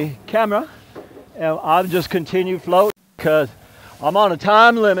in the camera, and I've just continued floating because I'm on a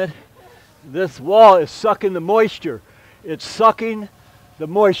time limit. This wall is sucking the moisture. It's sucking the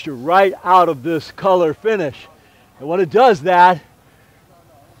moisture right out of this color finish. And when it does that,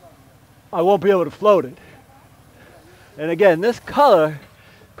 I won't be able to float it. And again, this color,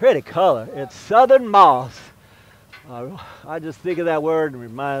 pretty color, it's Southern Moss. I just think of that word and it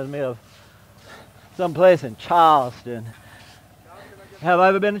reminds me of someplace in Charleston. Have I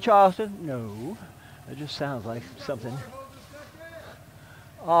ever been to Charleston? No. It just sounds like something.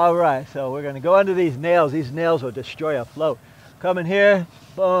 All right, so we're going to go under these nails. These nails will destroy a float. Come in here,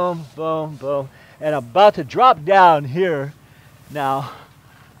 boom, boom, boom. And I'm about to drop down here now.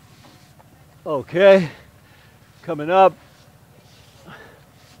 Okay, coming up.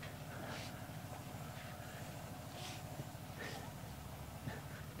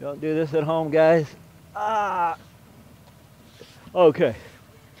 Don't do this at home, guys. Okay.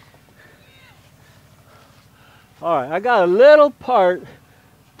 All right, I got a little part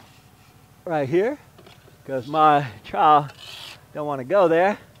right here because my trowel don't want to go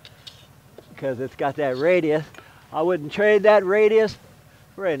there because it's got that radius. I wouldn't trade that radius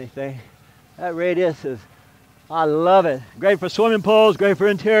for anything. That radius is, I love it. Great for swimming pools, great for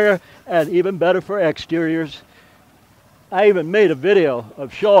interior, and even better for exteriors. I even made a video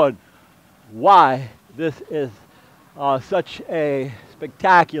of showing why this is such a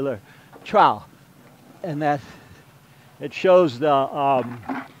spectacular trowel, and that it shows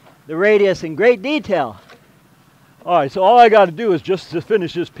the radius in great detail. All right, so all I got to do is just to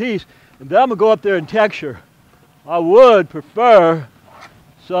finish this piece, and then I'm gonna go up there and texture. I would prefer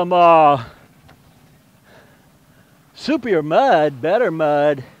some soupier mud, better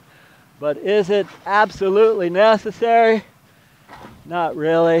mud, but is it absolutely necessary? Not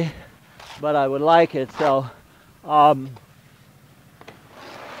really, but I would like it. So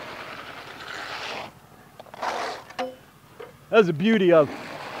that's the beauty of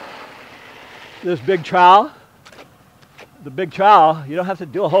this big trowel. The big trowel, you don't have to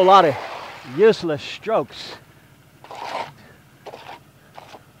do a whole lot of useless strokes.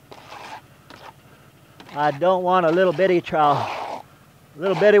 I don't want a little bitty trowel. A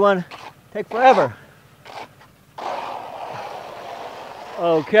little bitty one, take forever.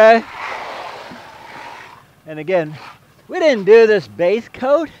 Okay. And again, we didn't do this base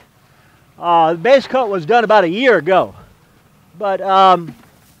coat. The base coat was done about a year ago. But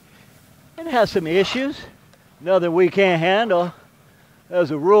it has some issues. Nothing we can't handle.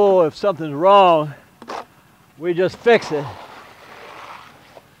 There's a rule, if something's wrong, we just fix it.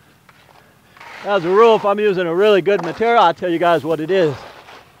 As a rule, if I'm using a really good material, I'll tell you guys what it is.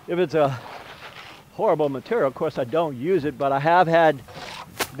 If it's a horrible material, of course I don't use it, but I have had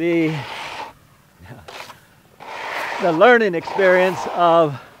the learning experience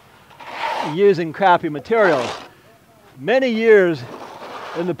of using crappy materials. Many years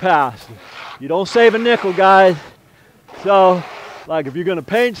in the past. You don't save a nickel, guys. So, like if you're gonna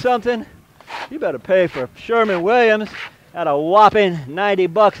paint something, you better pay for Sherwin-Williams at a whopping 90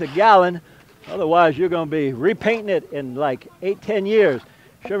 bucks a gallon. Otherwise, you're going to be repainting it in like 8-10 years.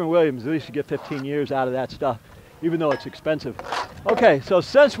 Sherwin-Williams, at least you get 15 years out of that stuff, even though it's expensive. Okay, so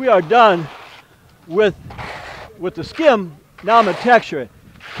since we are done with the skim, now I'm going to texture it.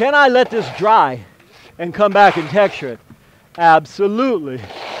 Can I let this dry and come back and texture it? Absolutely.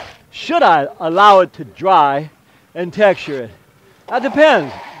 Should I allow it to dry and texture it? That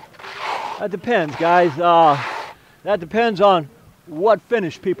depends. That depends, guys. That depends on what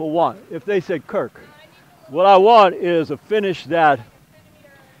finish people want. If they say, Kirk, what I want is a finish that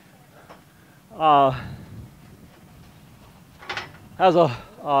has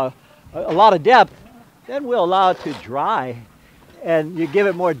a lot of depth, then we'll allow it to dry and you give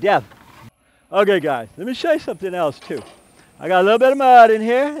it more depth. Okay, guys, let me show you something else too. I got a little bit of mud in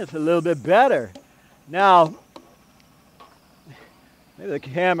here. It's a little bit better. Now, maybe the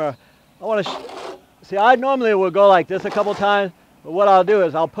camera, I want to see, I normally will go like this a couple times, but what I'll do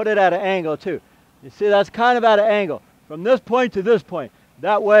is I'll put it at an angle too. You see, that's kind of at an angle from this point to this point.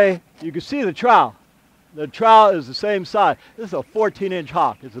 That way you can see the trowel. The trowel is the same size. This is a 14-inch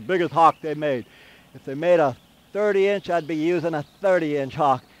hock. It's the biggest hock they made. If they made a 30-inch, I'd be using a 30-inch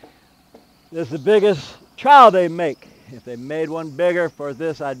hock. This is the biggest trowel they make. If they made one bigger for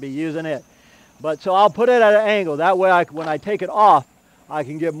this, I'd be using it. But so I'll put it at an angle. That way, when I take it off, I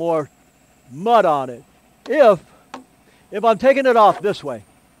can get more mud on it. If I'm taking it off this way,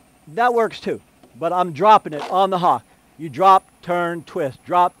 that works too. But I'm dropping it on the hock. You drop, turn, twist,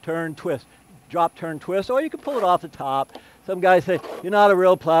 drop, turn, twist, drop, turn, twist, or you can pull it off the top. Some guys say, you're not a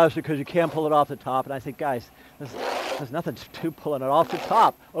real ploughshare because you can't pull it off the top. And I think, guys, there's nothing to pulling it off the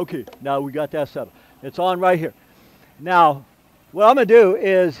top. Okay, now we got that settled. It's on right here. Now, what I'm going to do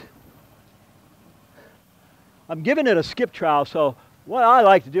is, I'm giving it a skip trowel, so what I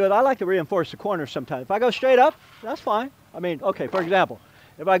like to do is I like to reinforce the corners sometimes. If I go straight up, that's fine. I mean, okay, for example,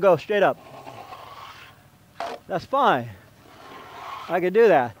 if I go straight up, that's fine. I can do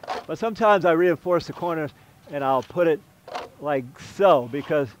that. But sometimes I reinforce the corners and I'll put it like so,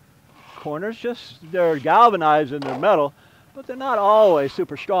 because corners they're galvanized and they're metal, but they're not always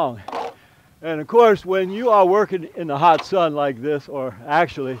super strong. And of course, when you are working in the hot sun like this, or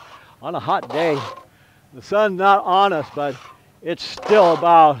actually on a hot day, the sun's not on us, but it's still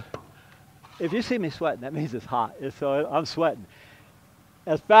about, if you see me sweating, that means it's hot. So I'm sweating.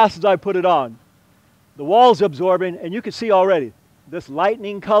 As fast as I put it on, the wall's absorbing, and you can see already, this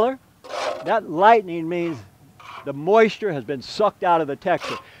lightning color, that lightning means the moisture has been sucked out of the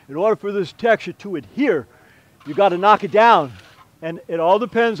texture. In order for this texture to adhere, you got to knock it down. And it all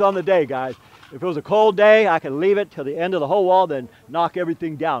depends on the day, guys. If it was a cold day, I can leave it till the end of the whole wall, then knock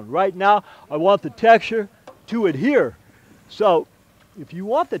everything down. Right now, I want the texture to adhere. So, if you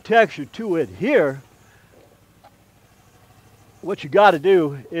want the texture to adhere, what you got to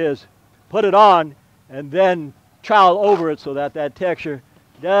do is put it on and then trowel over it so that that texture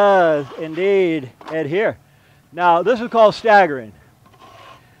does indeed adhere. Now, this is called staggering.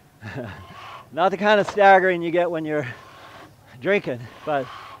 Not the kind of staggering you get when you're drinking, but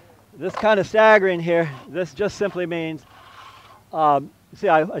this kind of staggering here, this just simply means, see,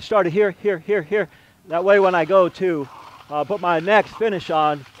 I started here, here, here, here. That way when I go to put my next finish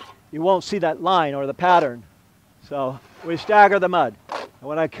on, you won't see that line or the pattern. So we stagger the mud. And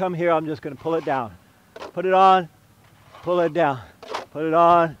when I come here, I'm just going to pull it down. Put it on, pull it down. Put it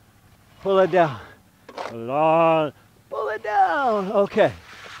on, pull it down. Put it on, pull it down. Okay,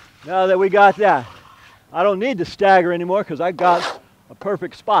 now that we got that, I don't need to stagger anymore because I got a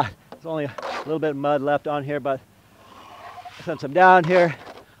perfect spot. There's only a little bit of mud left on here, but since I'm down here,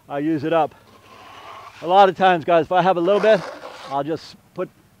 I'll use it up. A lot of times, guys, if I have a little bit,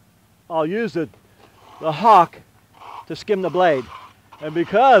 I'll use the hock to skim the blade. And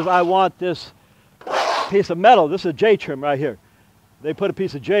because I want this piece of metal, this is a J-trim right here. They put a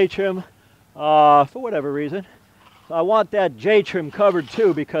piece of J-trim for whatever reason. So I want that J-trim covered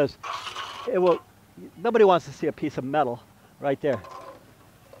too, because nobody wants to see a piece of metal right there.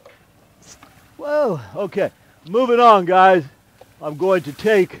 Whoa, okay, moving on, guys. I'm going to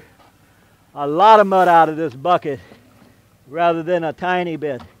take a lot of mud out of this bucket rather than a tiny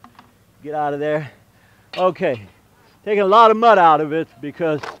bit. Get out of there. Okay, taking a lot of mud out of it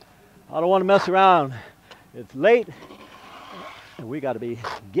because I don't want to mess around. It's late and we got to be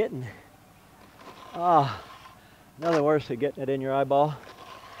getting, nothing worse than getting it in your eyeball.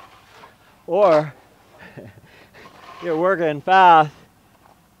 Or you're working fast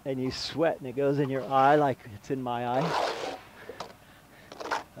and you sweat and it goes in your eye like it's in my eye.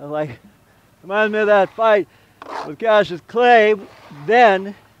 I was like, reminds me of that fight with Cassius Clay.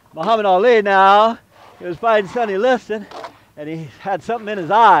 Then Muhammad Ali now, he was fighting Sonny Liston and he had something in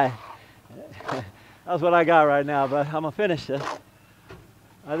his eye. That's what I got right now, but I'm gonna finish this.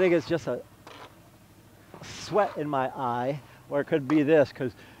 I think it's just a sweat in my eye, or it could be this,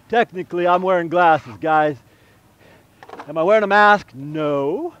 because technically I'm wearing glasses, guys. Am I wearing a mask?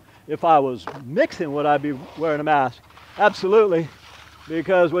 No. If I was mixing, would I be wearing a mask? Absolutely.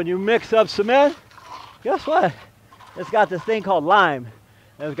 Because when you mix up cement, guess what? It's got this thing called lime.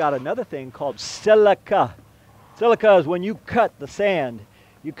 And it's got another thing called silica. Silica is when you cut the sand.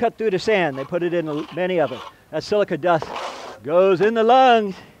 You cut through the sand. They put it in many of it. That silica dust goes in the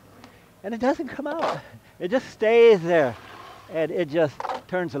lungs, and it doesn't come out. It just stays there, and it just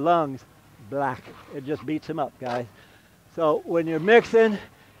turns the lungs black. It just beats them up, guys. So when you're mixing,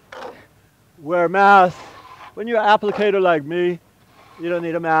 wear a mask. When you're an applicator like me, you don't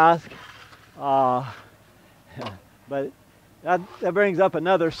need a mask. But that brings up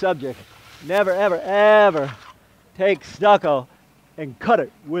another subject. Never, ever, ever take stucco and cut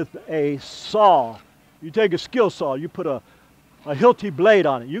it with a saw. You take a skill saw, you put a hilty blade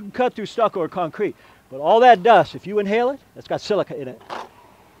on it. You can cut through stucco or concrete, but all that dust, if you inhale it, it's got silica in it.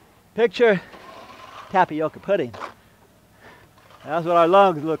 Picture tapioca pudding. That's what our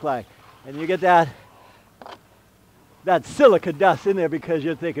lungs look like. And you get that silica dust in there because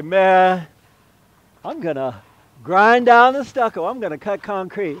you're thinking, man, I'm gonna grind down the stucco, I'm gonna cut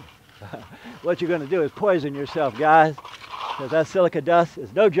concrete. What you're gonna do is poison yourself, guys, because that silica dust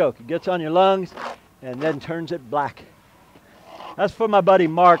is no joke. It gets on your lungs and then turns it black. That's for my buddy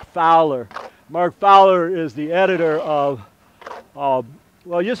Mark Fowler. Mark Fowler is the editor of, well,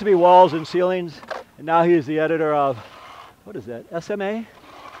 it used to be Walls and Ceilings, and now he's the editor of, what is that, SMA?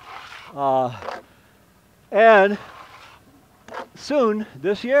 And soon,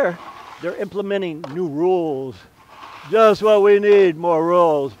 this year, they're implementing new rules. Just what we need, more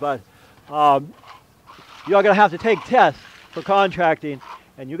rules. But you're going to have to take tests for contracting,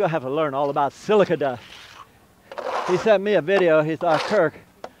 and you're going to have to learn all about silica dust. He sent me a video. He thought, Kirk,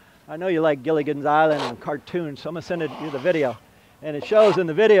 I know you like Gilligan's Island and cartoons, so I'm going to send you the video. And it shows in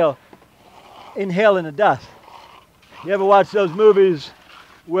the video inhaling the dust. You ever watch those movies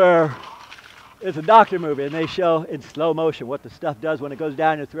where it's a doctor movie and they show in slow motion what the stuff does when it goes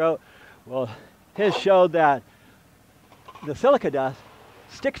down your throat? Well, his showed that the silica dust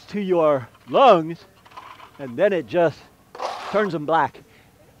sticks to your lungs and then it just turns them black.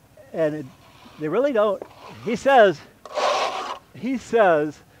 And they really don't. He says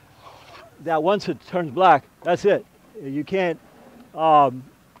that once it turns black, that's it. You can't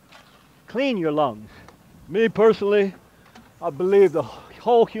clean your lungs. Me personally, I believe the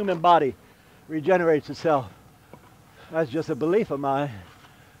whole human body regenerates itself. That's just a belief of mine.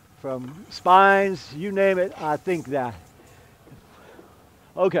 From spines, you name it, I think that.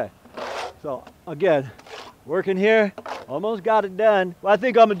 Okay, so again, working here, almost got it done. What I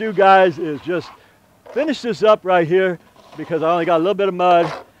think I'm gonna do, guys, is just finish this up right here because I only got a little bit of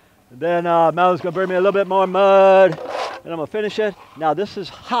mud. And then Mel's gonna bring me a little bit more mud and I'm gonna finish it. Now this is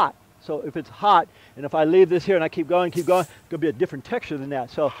hot, so if it's hot, and if I leave this here and I keep going, it's gonna be a different texture than that.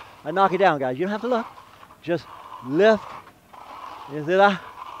 So I knock it down, guys. You don't have to look. Just lift.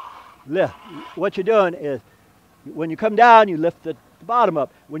 Lift. What you're doing is, when you come down, you lift the bottom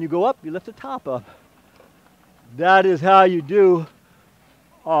up. When you go up, you lift the top up. That is how you do,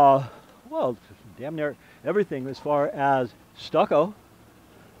 well, damn near everything as far as stucco.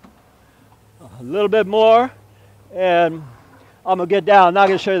 A little bit more, and I'm gonna get down. I'm not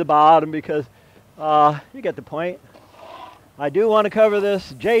gonna show you the bottom because you get the point. I do want to cover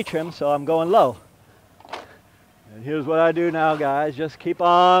this J-trim, so I'm going low. And here's what I do now, guys. Just keep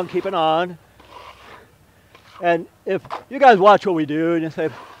on keeping on. And if you guys watch what we do and you say,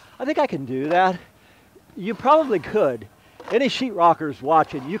 I think I can do that, you probably could. Any sheetrockers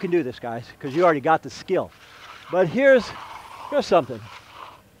watching, you can do this, guys, because you already got the skill. But here's something.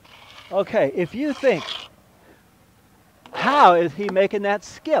 Okay, if you think, how is he making that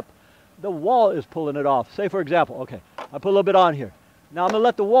skip? The wall is pulling it off. Say, for example, okay, I put a little bit on here. Now I'm going to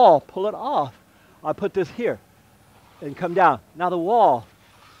let the wall pull it off. I put this here and come down. Now the wall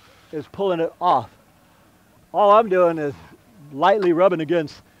is pulling it off. All I'm doing is lightly rubbing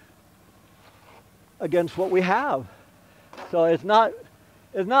against what we have. So it's not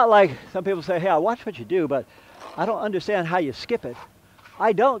like some people say, hey, I watch what you do, but I don't understand how you skip it.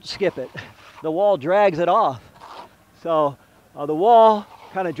 I don't skip it. The wall drags it off. So the wall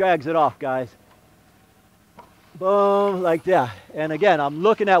kind of drags it off, guys. Boom, like that. And again, I'm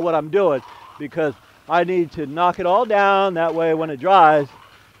looking at what I'm doing because I need to knock it all down. That way when it dries,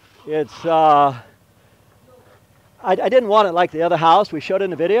 it's, I didn't want it like the other house we showed in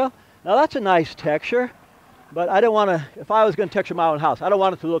the video. Now that's a nice texture, but I didn't want to, if I was going to texture my own house, I don't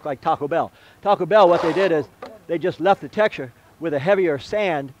want it to look like Taco Bell. Taco Bell, what they did is they just left the texture with a heavier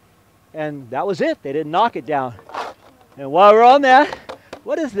sand, and that was it. They didn't knock it down. And while we're on that,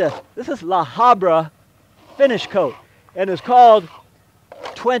 what is this? This is La Habra finish coat, and it's called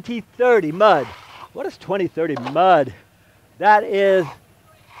 2030 mud. What is 2030 mud? That is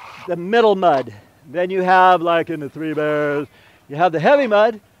the middle mud. Then you have, like in the Three Bears, you have the heavy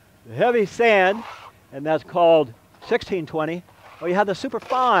mud, the heavy sand, and that's called 1620. Or you have the super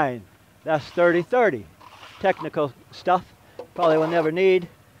fine, that's 3030. Technical stuff, probably will never need.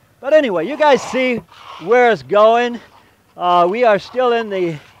 But anyway, you guys see where it's going. We are still in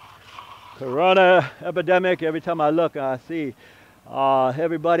the corona epidemic. Every time I look, I see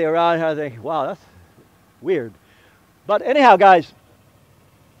everybody around here, I think, wow, that's weird. But anyhow, guys,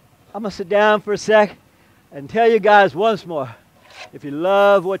 I'm going to sit down for a sec and tell you guys once more, if you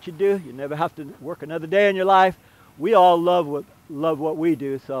love what you do, you never have to work another day in your life. We all love what we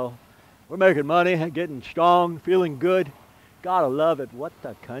do, so we're making money, getting strong, feeling good. Gotta love it. What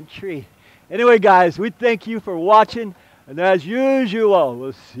the country. Anyway, guys, we thank you for watching, and as usual,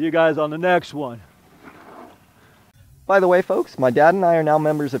 we'll see you guys on the next one. By the way, folks, my dad and I are now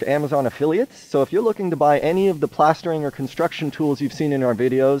members of Amazon affiliates, so if you're looking to buy any of the plastering or construction tools you've seen in our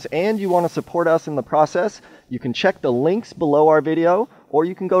videos and you want to support us in the process, you can check the links below our video, or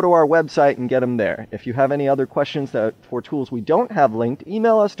you can go to our website and get them there. If you have any other questions for tools we don't have linked,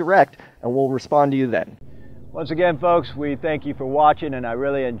 email us direct and we'll respond to you then. Once again, folks, we thank you for watching, and I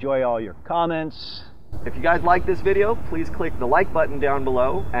really enjoy all your comments. If you guys like this video, please click the like button down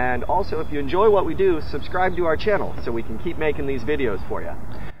below, and also if you enjoy what we do, subscribe to our channel so we can keep making these videos for you.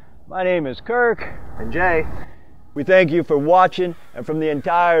 My name is Kirk. And Jay. We thank you for watching, and from the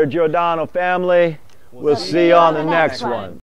entire Giordano family, we'll see you on the next one.